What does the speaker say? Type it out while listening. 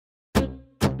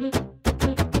Hello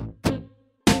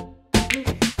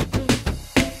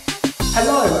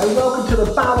and welcome to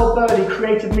the Bow or Birdie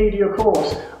Creative Media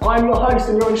course. I'm your host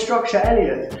and your instructor,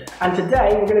 Elliot, and today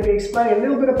we're going to be explaining a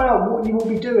little bit about what you will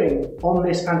be doing on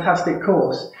this fantastic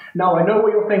course. Now, I know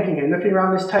what you're thinking here. Looking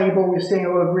around this table, you're seeing a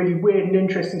lot of really weird and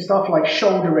interesting stuff like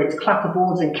shoulder rigs,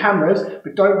 clapperboards and cameras,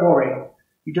 but don't worry,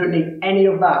 you don't need any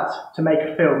of that to make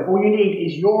a film. All you need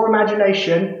is your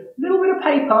imagination, a little bit of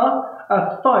paper,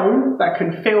 a phone that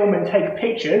can film and take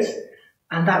pictures,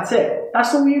 and that's it.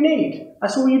 That's all you need.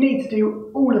 That's all you need to do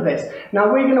all of this.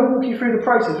 Now we're going to walk you through the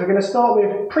process. We're going to start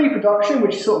with pre-production,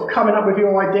 which is sort of coming up with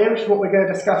your idea, which is what we're going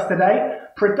to discuss today.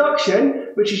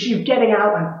 Production, which is you getting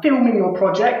out and filming your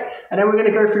project. And then we're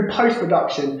going to go through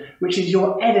post-production, which is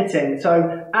your editing.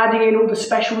 So adding in all the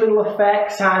special little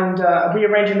effects and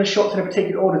rearranging the shots in a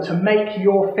particular order to make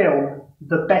your film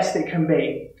the best it can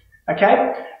be.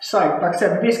 Okay, so like I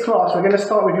said, with this class, we're going to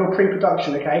start with your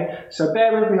pre-production, okay? So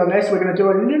bear with me on this, we're going to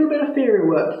do a little bit of theory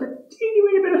work, just a teeny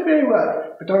weeny bit of theory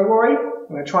work, but don't worry, I'm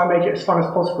going to try and make it as fun as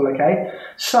possible, okay?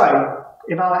 So,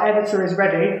 if our editor is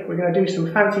ready, we're going to do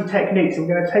some fancy techniques, and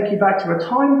we're going to take you back to a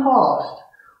time past.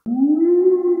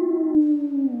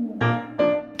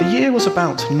 The year was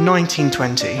about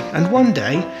 1920, and one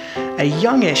day, a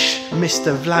youngish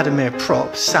Mr. Vladimir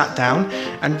Propp sat down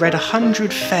and read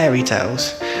 100 fairy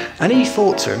tales, and he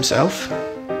thought to himself,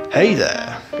 "Hey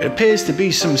there, it appears to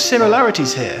be some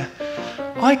similarities here.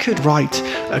 I could write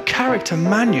a character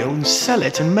manual and sell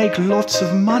it and make lots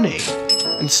of money."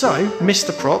 And so,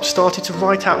 Mr. Propp started to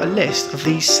write out a list of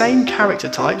these same character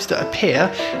types that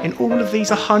appear in all of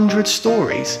these 100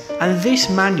 stories. And this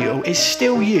manual is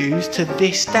still used to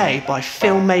this day by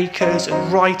filmmakers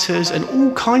and writers and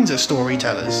all kinds of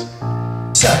storytellers.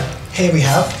 So, here we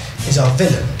have is our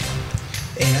villain.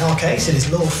 In our case, it is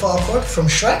Lord Farquaad from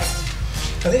Shrek.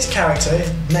 Now this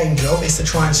character's main job is to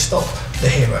try and stop the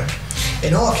hero.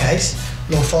 In our case,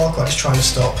 Lord Farquaad is trying to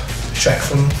stop Shrek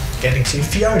from getting to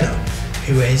Fiona,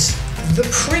 who is the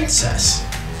princess.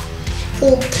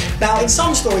 Now in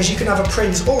some stories you can have a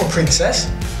prince or a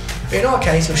princess, but in our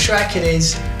case with Shrek it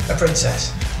is a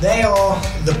princess. They are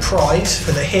the prize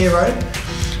for the hero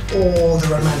or the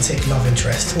romantic love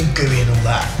interest, all gooey and all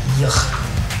that. Yuck.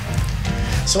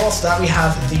 So after that we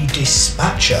have the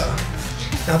dispatcher.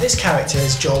 Now this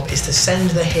character's job is to send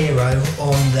the hero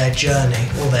on their journey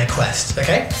or their quest,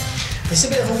 okay? It's a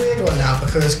bit of a weird one now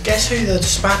because guess who the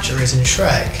dispatcher is in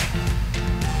Shrek?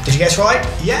 Did you guess right?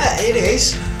 Yeah, it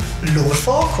is Lord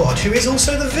Farquaad, who is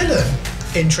also the villain.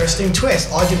 Interesting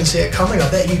twist. I didn't see it coming, I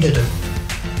bet you didn't.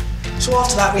 So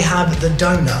after that we have the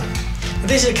donor.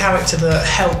 This is a character that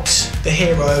helps the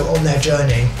hero on their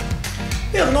journey.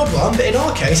 Bit of an odd one, but in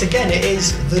our case, again, it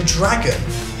is the dragon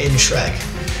in Shrek,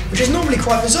 which is normally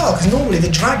quite bizarre, because normally the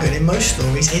dragon in most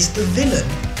stories is the villain.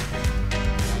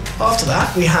 After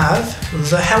that, we have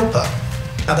the helper.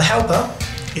 Now the helper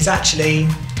is actually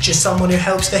just someone who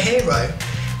helps the hero.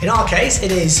 In our case,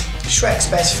 it is Shrek's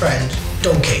best friend,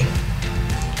 Donkey.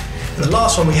 And the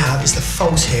last one we have is the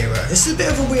false hero. This is a bit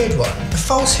of a weird one. The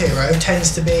false hero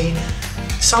tends to be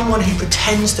someone who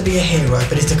pretends to be a hero,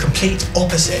 but is the complete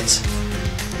opposite,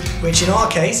 which in our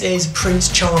case is Prince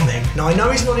Charming. Now I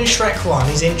know he's not in Shrek 1,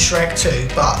 he's in Shrek 2,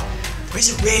 but there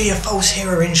isn't really a false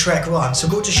hero in Shrek 1, so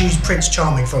we'll just use Prince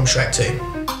Charming from Shrek 2.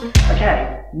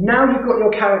 Okay, now you've got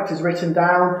your characters written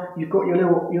down, you've got your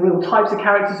little types of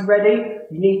characters ready,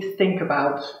 you need to think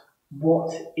about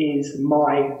what is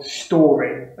my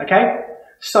story, okay?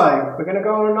 So, we're going to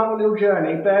go on another little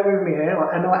journey, bear with me here,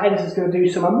 and our editor's going to do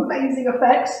some amazing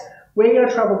effects. We're going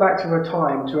to travel back to a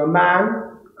time, to a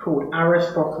man called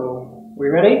Aristotle. We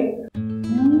ready?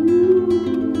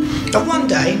 Now one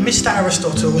day, Mr.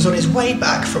 Aristotle was on his way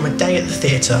back from a day at the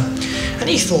theatre, and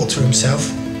he thought to himself,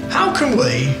 how can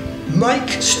we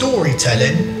make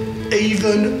storytelling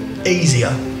even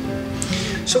easier?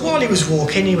 So while he was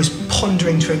walking, he was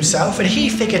pondering to himself, and he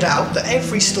figured out that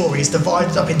every story is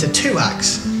divided up into 2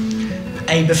 acts,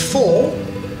 a before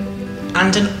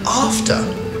and an after.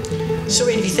 So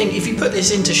if you put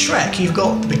this into Shrek, you've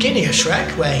got the beginning of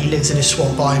Shrek, where he lives in a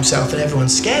swamp by himself and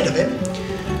everyone's scared of him,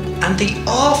 and the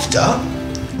after,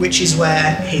 which is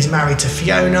where he's married to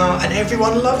Fiona and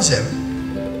everyone loves him.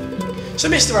 So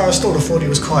Mr. Aristotle thought he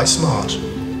was quite smart.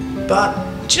 But,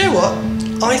 do you know what?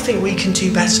 I think we can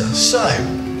do better. So,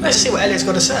 let's see what Elliot's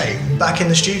got to say back in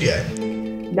the studio.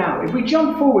 Now, if we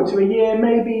jump forward to a year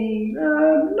maybe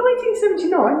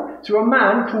 1979, to a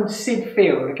man called Sid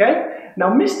Field, okay? Now,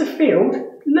 Mr. Field,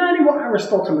 learning what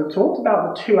Aristotle had taught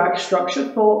about the 2-act structure,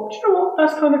 thought, do you know what,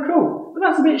 that's kind of cool, but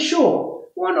that's a bit short.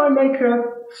 Why don't I make a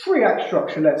 3-act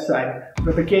structure, let's say,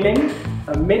 with a beginning,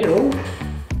 a middle,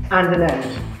 and an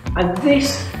end. And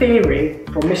this theory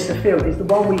from Mr. Field is the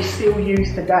one we still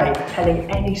use today for telling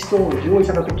any story. You always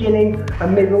have a beginning, a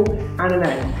middle, and an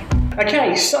end.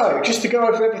 Okay, so just to go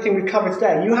over everything we've covered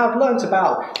today, you have learnt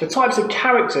about the types of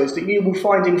characters that you will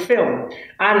find in film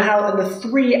and the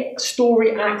 3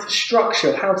 story act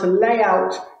structure, how to lay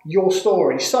out your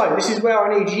story. So this is where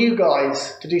I need you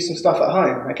guys to do some stuff at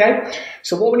home, okay?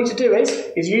 So what we need to do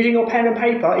is using your pen and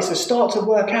paper is to start to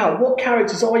work out what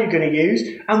characters are you going to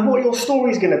use and what your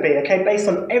story is going to be, okay, based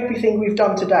on everything we've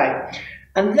done today.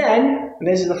 And then, and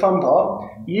this is the fun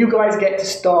part, you guys get to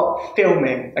start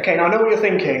filming. Okay, now I know what you're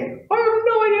thinking. I have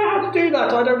no idea how to do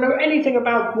that. I don't know anything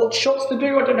about what shots to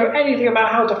do. I don't know anything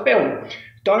about how to film.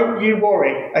 Don't you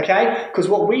worry, okay? Because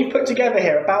what we've put together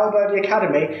here at Battle Birdie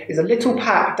Academy is a little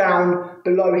pack down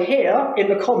below here in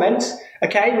the comments,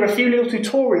 okay, with a few little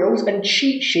tutorials and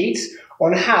cheat sheets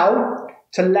on how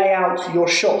to lay out your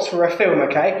shots for a film,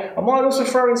 okay? I might also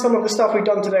throw in some of the stuff we've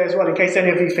done today as well in case any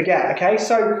of you forget, okay?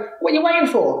 So what are you waiting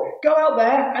for? Go out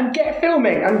there and get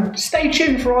filming and stay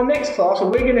tuned for our next class where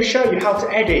we're going to show you how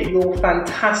to edit your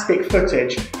fantastic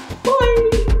footage. Bye!